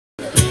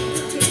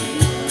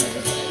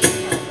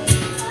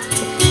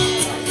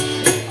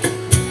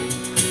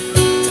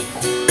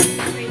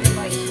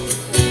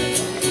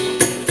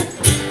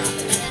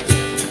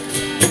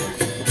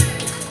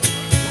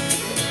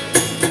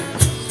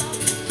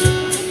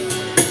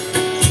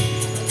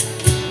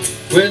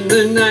When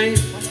the night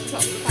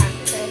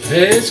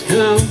has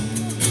come,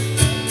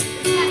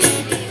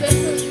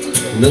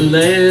 the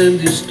land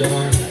is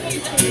dark,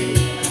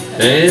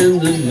 and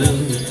the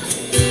moon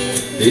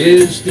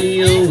is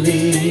the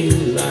only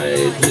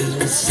light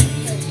we'll see.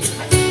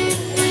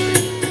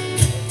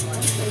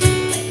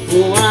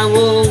 Oh, I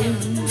won't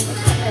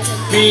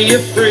be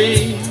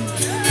afraid,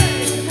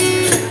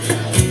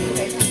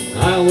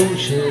 I won't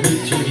shed a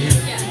tear,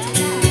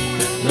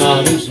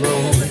 not as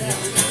long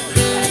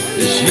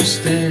as you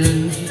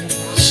stand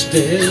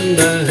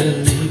by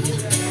me.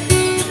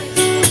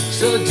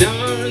 So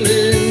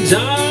darling,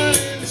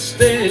 darling,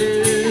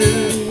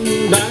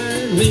 stand by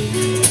me.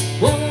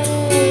 Oh,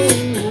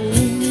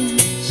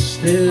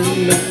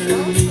 stand by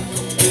me,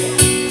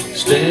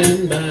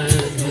 stand by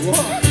me,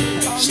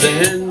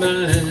 stand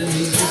by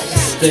me,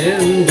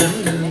 stand by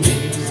me.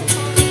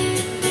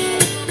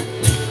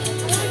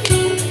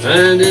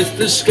 And if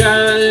the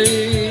sky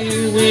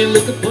we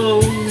look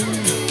upon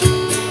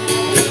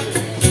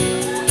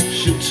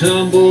should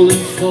tumble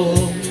and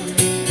fall,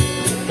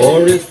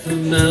 or if the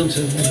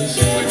mountains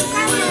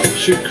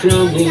should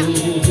crumble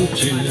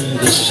to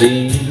the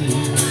sea,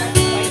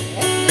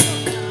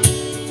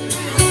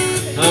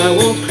 I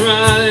won't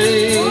cry,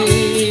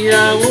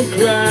 I won't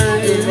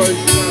cry,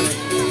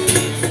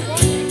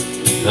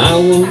 I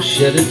won't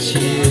shed a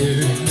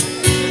tear,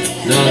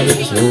 not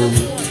as long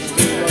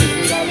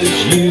as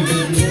you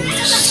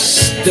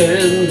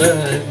stand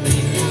by me.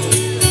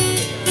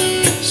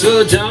 So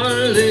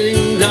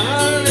darling,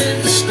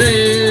 darling,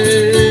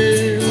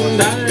 stand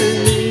by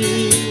me.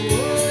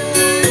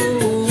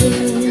 Oh,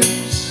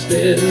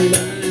 stand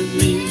by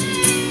me,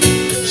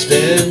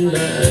 stand by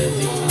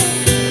me,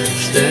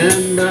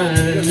 stand by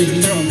me,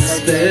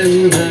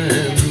 stand by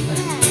me.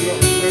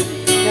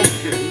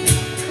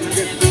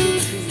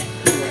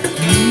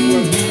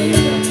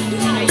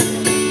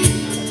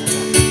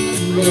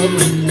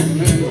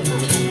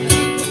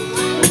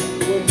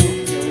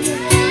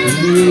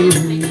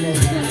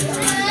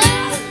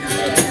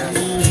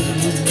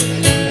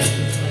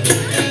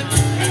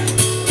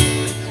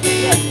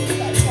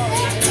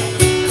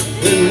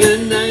 When the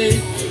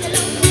night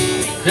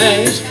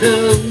has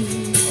come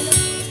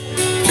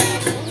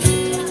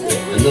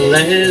and the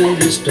land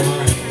is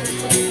dark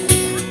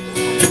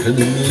and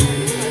the moon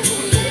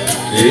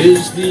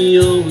is the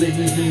only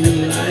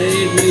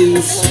light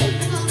we'll see,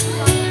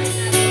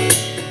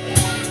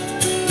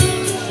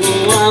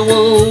 oh, I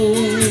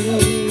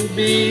won't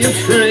be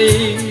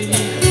afraid,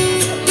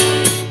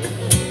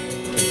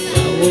 I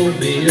won't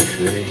be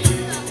afraid,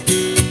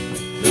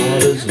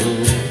 not as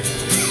long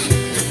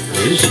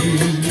as you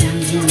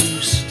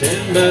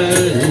stand by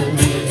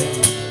me.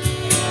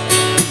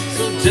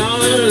 So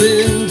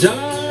darling,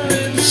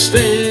 darling,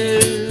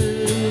 stand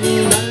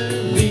by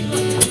me.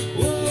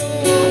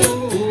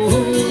 Whoa,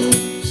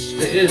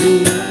 stand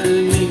by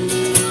me,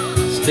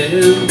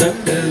 stand by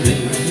me,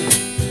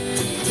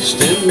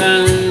 stand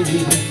by me,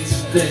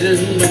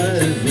 stand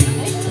by me.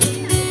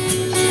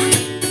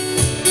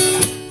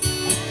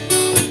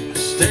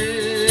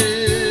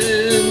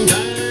 Stand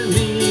by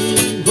me,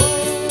 whoa,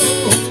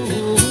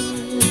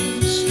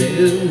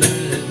 stand by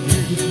me,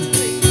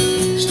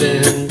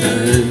 stand by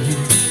me,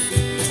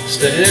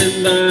 stand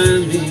by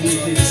me,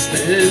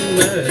 stand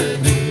by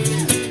me,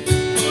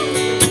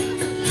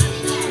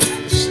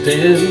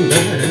 stand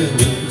by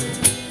me,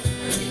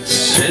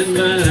 stand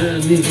by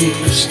me,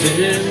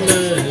 stand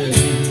by me.